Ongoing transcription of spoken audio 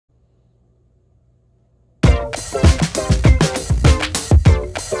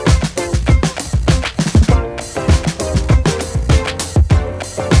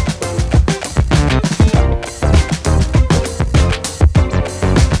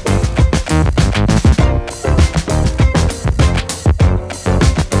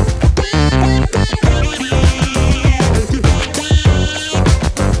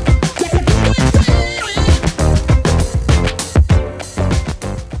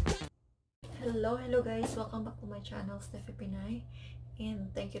Hello guys, welcome back to my channel, Steffie Pinay,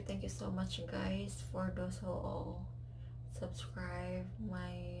 and thank you so much guys for those who all subscribe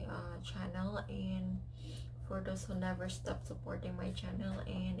my channel, and for those who never stop supporting my channel.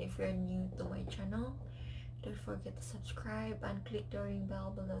 And if you're new to my channel, don't forget to subscribe and click the ring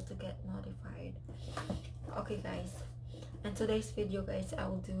bell below to get notified. Okay guys, in today's video guys, I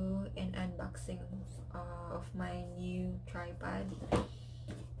will do an unboxing of my new tripod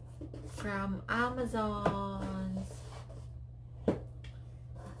from Amazon.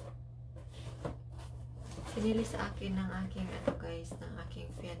 Pinili sa akin ng aking ng aking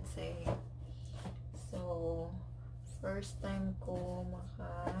fiancé. So first time ko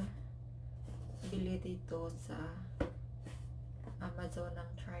makabili dito sa Amazon ng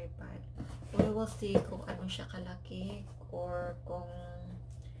tripod. We will see kung ano siya kalaki or kung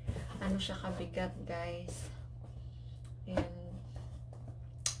ano siya kabigat guys, and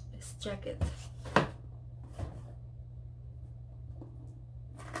let's check it.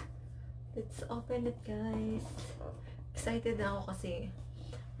 Let's open it guys. Excited na ako kasi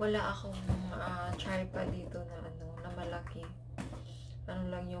wala akong tripod dito na malaki. Ano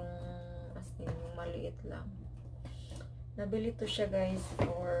lang yung yung maliit lang. Nabili to siya guys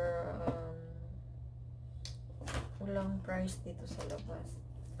for walang price dito sa labas.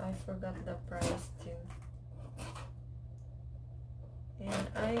 I forgot the price too. And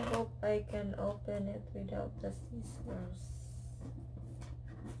I hope I can open it without the scissors.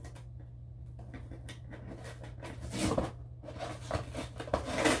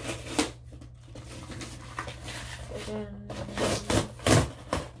 So then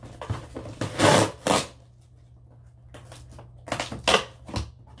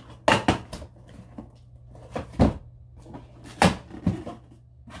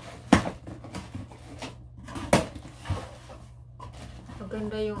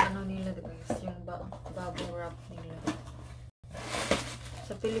maganda yung ano nila guys, yung bubble wrap nila.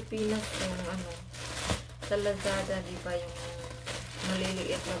 Sa Pilipinas yung sa Lazada, di ba, yung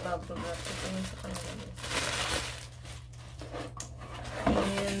maliliit na bubble wrap. Ito yung sa kanila guys.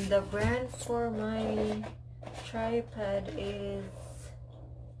 And the brand for my tripod is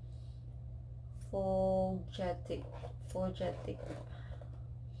Fugetek. Ito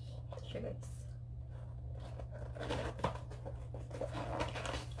siya guys.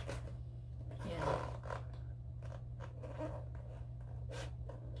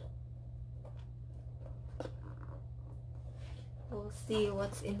 We'll see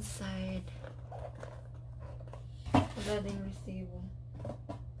what's inside. Wala ding resibo.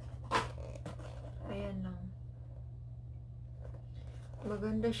 Ayan lang.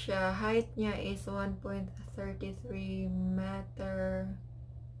 Maganda siya. Height niya is 1.33 meter.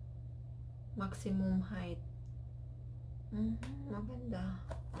 Maximum height. Maganda.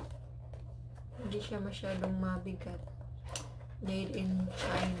 Hindi siya masyadong mabigat. Made in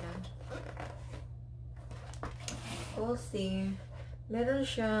China. We'll see. Meron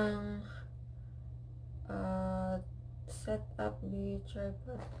siyang set up the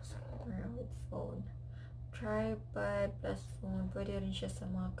tripod plus camera with phone. Tripod plus phone. Pwede rin siya sa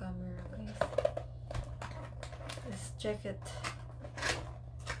mga camera guys. Let's check it.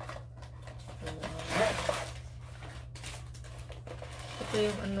 Ito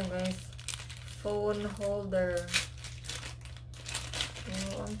yung guys, phone holder.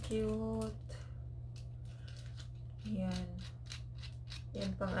 Oh, ang cute.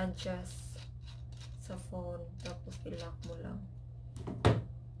 Yan pang adjust sa phone, tapos i-lock mo lang.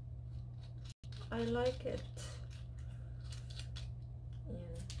 I like it.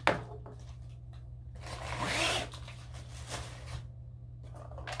 Yan.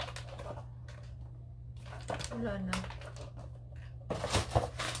 Wala na.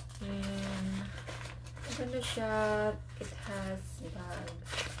 And maganda siya. It has bag.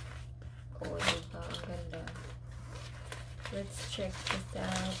 Oh, diba? Ang ganda. Let's check this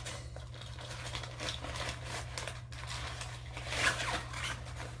out.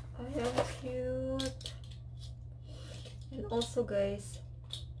 Ayan, cute. And also guys,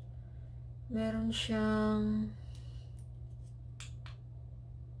 meron siyang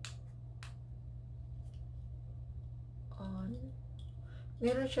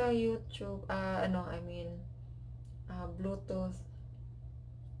meron siyang YouTube, Bluetooth,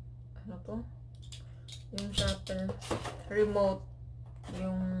 ano to? Yung shutter, remote,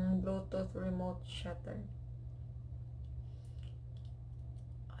 yung Bluetooth remote shutter.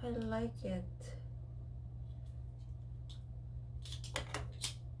 I like it.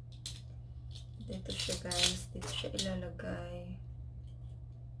 Dito siya guys, dito siya ilalagay.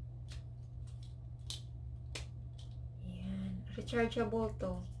 Yan, rechargeable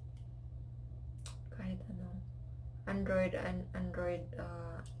to. Android and Android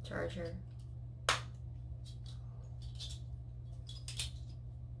charger.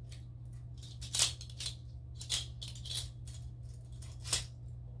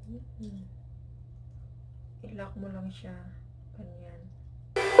 I-lock mo lang siya. Ganyan.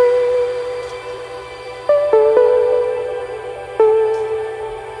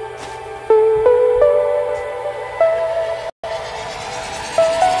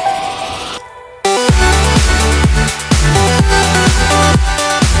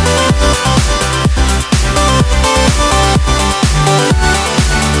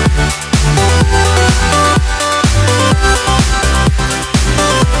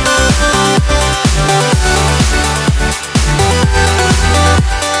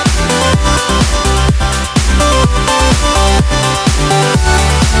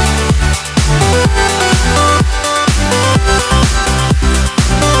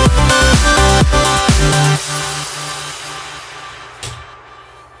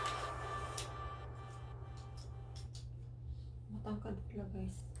 Matangkad pala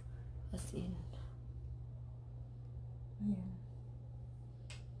guys, as in, ayan,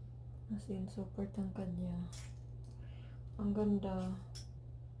 as in super tangkad niya. Ang ganda,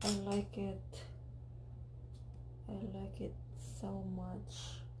 I like it so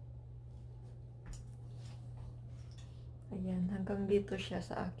much. Ayan, hanggang dito siya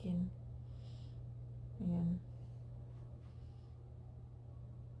sa akin. Ayan,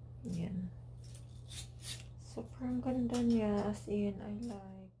 ayan. Super ang ganda niya, as in, I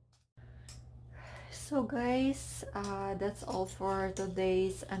like. So guys, that's all for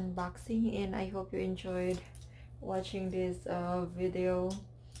today's unboxing, and I hope you enjoyed watching this video.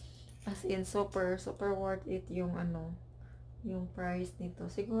 As in, super worth it yung yung price nito.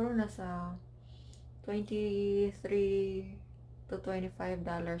 Siguro nasa $23 to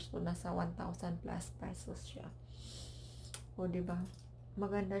 $25 to nasa 1,000 plus pesos siya. O diba?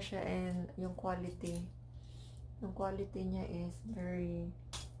 Maganda siya, and yung quality niya is very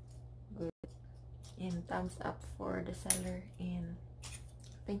good, and thumbs up for the seller. And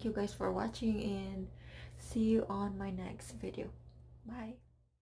thank you guys for watching, and see you on my next video. Bye.